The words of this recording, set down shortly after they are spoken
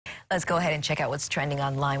Let's go ahead and check out what's trending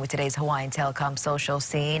online with today's Hawaiian Telecom social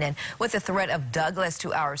scene. And with the threat of Douglas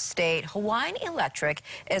to our state, Hawaiian Electric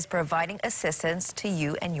is providing assistance to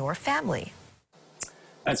you and your family.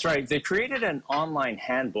 That's right. They created an online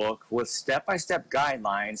handbook with step-by-step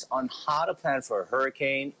guidelines on how to plan for a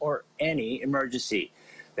hurricane or any emergency.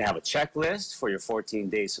 They have a checklist for your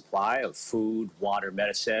 14-day supply of food, water,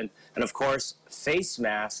 medicine, and of course, face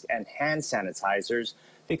masks and hand sanitizers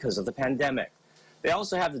because of the pandemic. They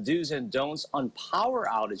also have the do's and don'ts on power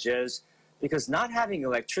outages because not having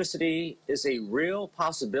electricity is a real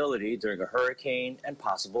possibility during a hurricane and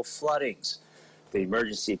possible floodings. The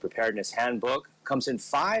Emergency Preparedness Handbook comes in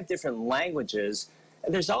 5 different languages,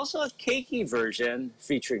 and there's also a Keiki version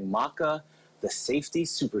featuring Maka, the safety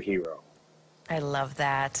superhero. I love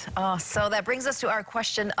that. Oh, so that brings us to our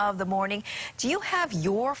question of the morning. Do you have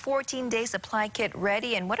your 14-day supply kit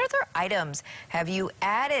ready? And what other items have you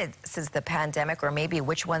added since the pandemic, or maybe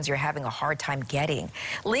which ones you're having a hard time getting?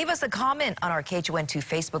 Leave us a comment on our KHON2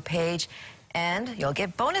 Facebook page, and you'll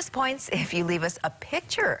get bonus points if you leave us a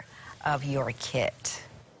picture of your kit.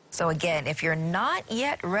 So again, if you're not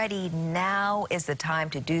yet ready, now is the time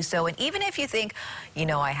to do so. And even if you think, you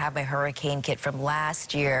know, I have my hurricane kit from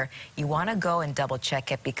last year, you want to go and double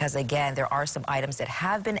check it because, again, there are some items that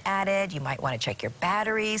have been added. You might want to check your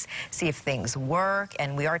batteries, see if things work.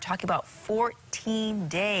 And we are talking about 14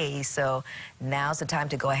 days. So now's the time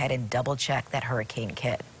to go ahead and double check that hurricane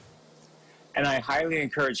kit. And I highly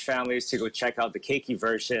encourage families to go check out the Keiki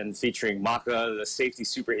version featuring Maka, the safety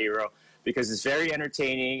superhero, because it's very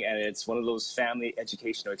entertaining and it's one of those family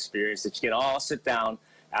educational experiences that you can all sit down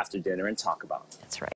after dinner and talk about. That's right.